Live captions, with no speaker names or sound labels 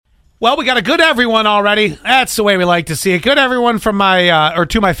Well, we got a good everyone already. That's the way we like to see it. Good everyone from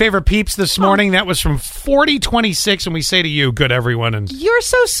to my favorite peeps this morning. That was from 4026, and we say to you, good everyone. And you're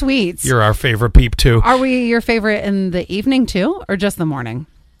so sweet. You're our favorite peep, too. Are we your favorite in the evening, too, or just the morning?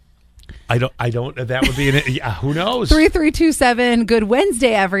 I don't, that would be, who knows? 3327, good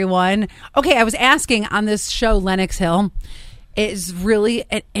Wednesday, everyone. Okay, I was asking on this show, Lenox Hill. It is really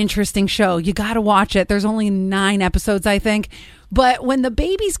an interesting show. You got to watch it. There's only 9 episodes, I think. But when the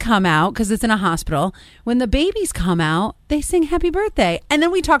babies come out, because it's in a hospital, when the babies come out, they sing happy birthday. And then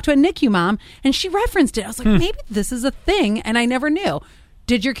we talked to a NICU mom, and she referenced it. I was like, maybe this is a thing, and I never knew.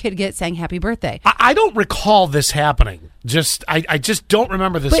 Did your kid get sang happy birthday? I don't recall this happening. I just don't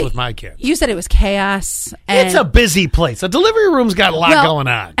remember this with my kids. You said it was chaos. It's a busy place. The delivery room's got a lot going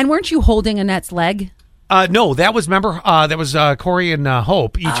on. And weren't you holding Annette's leg? No, that was, Corey and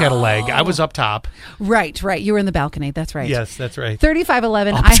Hope each had a leg. I was up top. Right. You were in the balcony. That's right. Yes, that's right.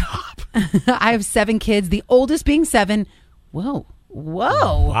 3511. Up top. I have 7 kids, the oldest being 7. Whoa.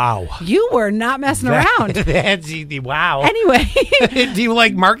 Wow. You were not messing around. Wow. Anyway. Do you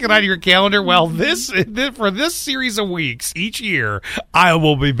mark it on your calendar? Well, for this series of weeks each year, I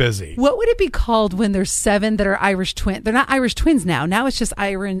will be busy. What would it be called when there's 7 that are Irish twins? They're not Irish twins now. Now it's just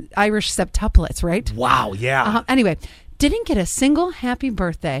Irish septuplets, right? Wow, yeah. Anyway. Didn't get a single happy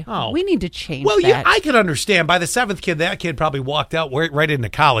birthday. Oh. We need to change that. Well, I could understand. By the 7th kid, that kid probably walked out right into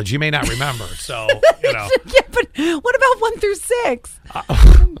college. You may not remember. So, Yeah, but what about 1 through 6?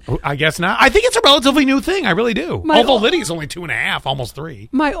 I guess not. I think it's a relatively new thing. I really do. Although Lydia's only 2.5, almost 3.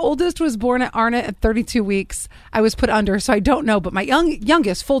 My oldest was born at Arnott at 32 weeks. I was put under, so I don't know. But my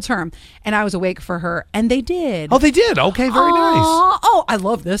youngest, full term, and I was awake for her, and they did. Oh, they did? Okay, very nice. Oh, I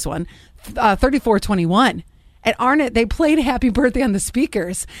love this one. 3421. At Arnott, they played Happy Birthday on the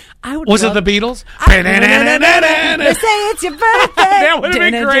speakers. Was it the Beatles? They say it's your birthday. That would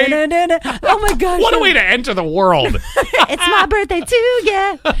have been great. Oh, my gosh. What a way to enter the world. It's my birthday, too,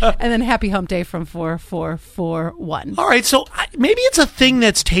 yeah. And then Happy Hump Day from 4441. All right, so maybe it's a thing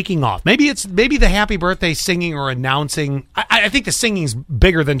that's taking off. Maybe the Happy Birthday singing or announcing. I think the singing's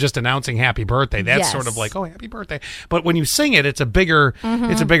bigger than just announcing Happy Birthday. That's sort of like, oh, Happy Birthday. But when you sing it, it's a bigger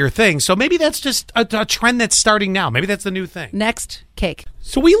thing. So maybe that's just a trend that's starting now. Maybe that's the new thing. Next, cake.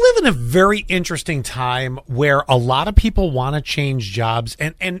 So we live in a very interesting time where a lot of people want to change jobs.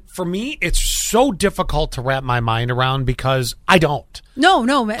 And for me, it's so difficult to wrap my mind around because I don't. No,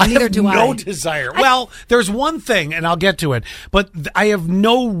 neither do I. No desire. Well, there's one thing, and I'll get to it, but I have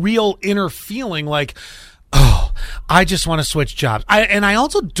no real inner feeling like, oh, I just want to switch jobs. I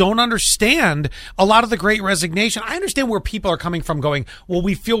also don't understand a lot of the Great Resignation. I understand where people are coming from going, well,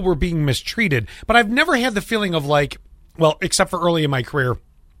 we feel we're being mistreated. But I've never had the feeling of except for early in my career,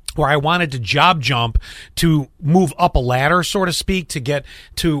 where I wanted to job jump to move up a ladder, so to speak, to get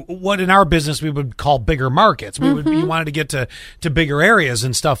to what in our business we would call bigger markets. You wanted to get to bigger areas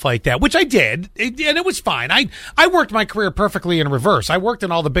and stuff like that, which I did, and it was fine. I worked my career perfectly in reverse. I worked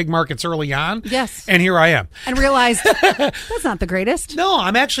in all the big markets early on. Yes. And here I am. And realized that's not the greatest. No,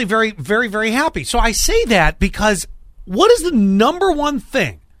 I'm actually very, very, very happy. So I say that because what is the number one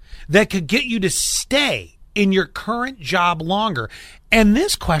thing that could get you to stay in your current job longer? And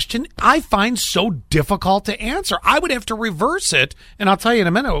this question I find so difficult to answer. I would have to reverse it, and I'll tell you in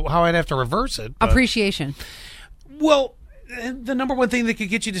a minute how I'd have to reverse it. Appreciation. Well, the number one thing that could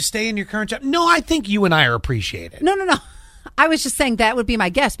get you to stay in your current job? No, I think you and I are appreciated. No. I was just saying that would be my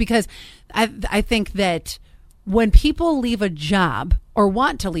guess because I think that when people leave a job or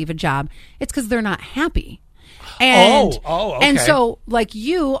want to leave a job, it's because they're not happy. And, okay. And so,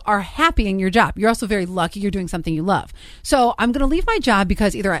 you are happy in your job. You're also very lucky you're doing something you love. So I'm going to leave my job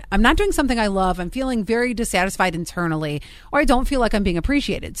because either I'm not doing something I love, I'm feeling very dissatisfied internally, or I don't feel like I'm being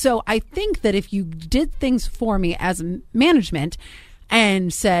appreciated. So I think that if you did things for me as management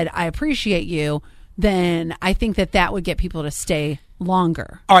and said, I appreciate you, then I think that would get people to stay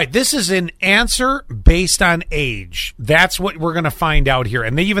longer. All right, this is an answer based on age. That's what we're going to find out here.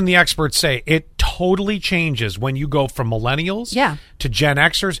 And even the experts say it totally changes when you go from millennials to Gen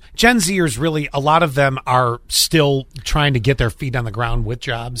Xers. Gen Zers, really, a lot of them are still trying to get their feet on the ground with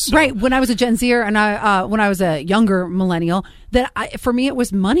jobs. So. Right. When I was a Gen Zer and when I was a younger millennial, for me, it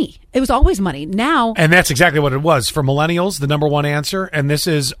was money. It was always money. Now. And that's exactly what it was. For millennials, the number one answer, and this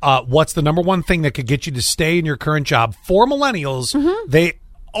is what's the number one thing that could get you to stay in your current job? For millennials, they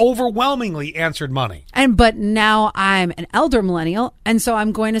overwhelmingly answered money. But now I'm an elder millennial, and so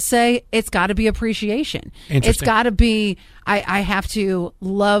I'm going to say it's got to be appreciation. It's got to be. I have to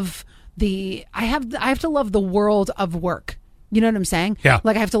love I have to love the world of work. You know what I'm saying? Yeah.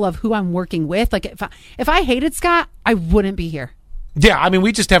 I have to love who I'm working with. If I hated Scott, I wouldn't be here. Yeah, I mean,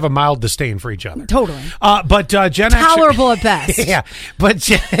 we just have a mild disdain for each other. Totally. But Gen Xers... Tolerable at best. Yeah,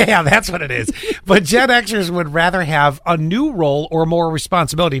 yeah, that's what it is. But Gen Xers would rather have a new role or more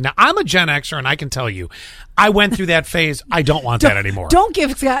responsibility. Now, I'm a Gen Xer, and I can tell you, I went through that phase. I don't want that anymore. Don't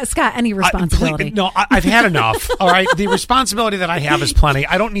give Scott any responsibility. I've had enough. All right, the responsibility that I have is plenty.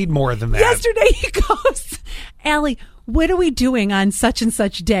 I don't need more than that. Yesterday he goes, Allie, what are we doing on such and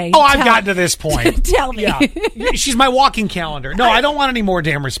such day? Oh, I've gotten to this point. Tell me. Yeah. She's my walking calendar. No, I don't want any more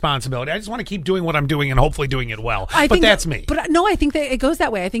damn responsibility. I just want to keep doing what I'm doing and hopefully doing it well. But that's me. But no, I think that it goes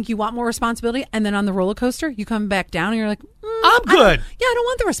that way. I think you want more responsibility, and then on the roller coaster, you come back down and you're like, I'm good. I don't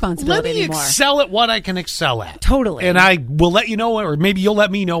want the responsibility anymore. Let me excel at what I can excel at. Totally. And I will let you know, or maybe you'll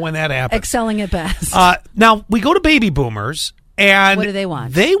let me know when that happens. Excelling at best. Now, we go to baby boomers. And what do they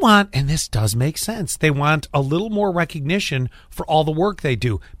want? They want, and this does make sense, they want a little more recognition for all the work they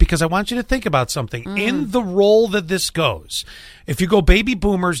do. Because I want you to think about something. In the role that this goes, if you go baby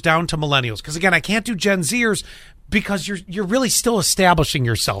boomers down to millennials, because again, I can't do Gen Zers because you're really still establishing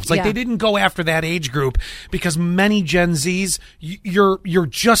yourselves. Like they didn't go after that age group because many Gen Zs, you're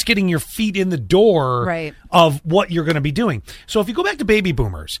just getting your feet in the door of what you're going to be doing. So if you go back to baby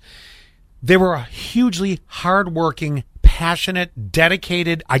boomers, they were a hugely hardworking, passionate,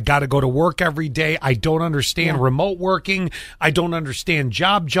 dedicated, I got to go to work every day. I don't understand remote working. I don't understand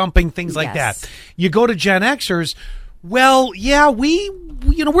job jumping, things like that. You go to Gen Xers, well, yeah, we're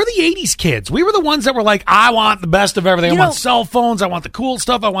the 80s kids. We were the ones that were like, I want the best of everything. I want cell phones. I want the cool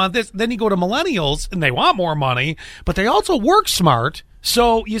stuff. I want this. Then you go to millennials and they want more money, but they also work smart.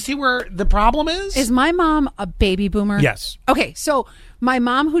 So you see where the problem is? Is my mom a baby boomer? Yes. Okay, so my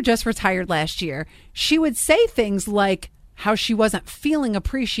mom, who just retired last year, she would say things like how she wasn't feeling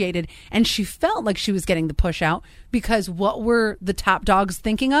appreciated and she felt like she was getting the push out because what were the top dogs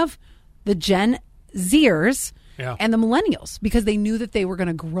thinking of? The Gen Zers and the millennials, because they knew that they were going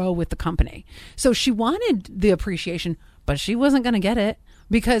to grow with the company. So she wanted the appreciation, but she wasn't going to get it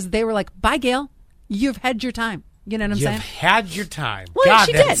because they were like, bye, Gail, you've had your time. You know what I'm saying? You've had your time. Well, God,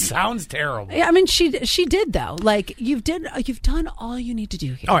 she that did. Sounds terrible. I mean, she did though. Like you've done all you need to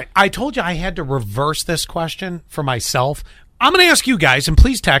do here. All right, I told you I had to reverse this question for myself. I'm going to ask you guys, and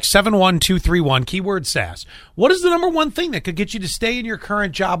please text 71231 keyword SAS. What is the number one thing that could get you to stay in your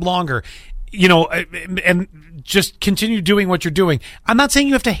current job longer? And just continue doing what you're doing. I'm not saying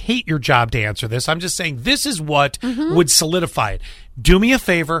you have to hate your job to answer this. I'm just saying this is what would solidify it. Do me a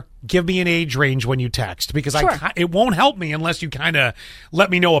favor. Give me an age range when you text, because it won't help me unless you kind of let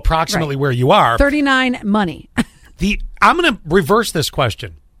me know approximately where you are. 39 money. I'm going to reverse this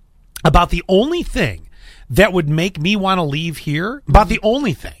question about the only thing that would make me want to leave here, about the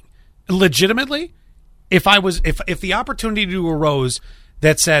only thing, legitimately, if the opportunity arose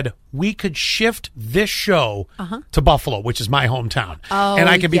that said we could shift this show to Buffalo, which is my hometown, and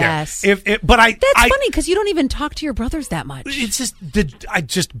I could be there. That's funny because you don't even talk to your brothers that much. It's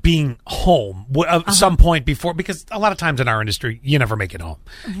just being home at some point before, because a lot of times in our industry you never make it home.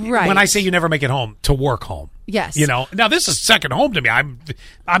 Right. When I say you never make it home, to work home. Yes. Now this is second home to me. I'm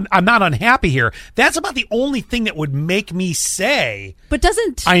not unhappy here. That's about the only thing that would make me say. But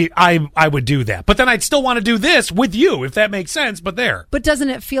doesn't I would do that? But then I'd still want to do this with you, if that makes sense. But doesn't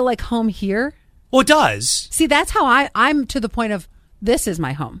it feel like home here? Well, it does. See, that's how I'm to the point of this is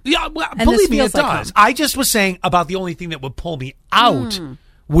my home. Yeah, well, believe me, it does. Home. I just was saying about the only thing that would pull me out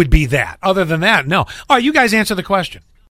would be that. Other than that, no. All right, you guys answer the question.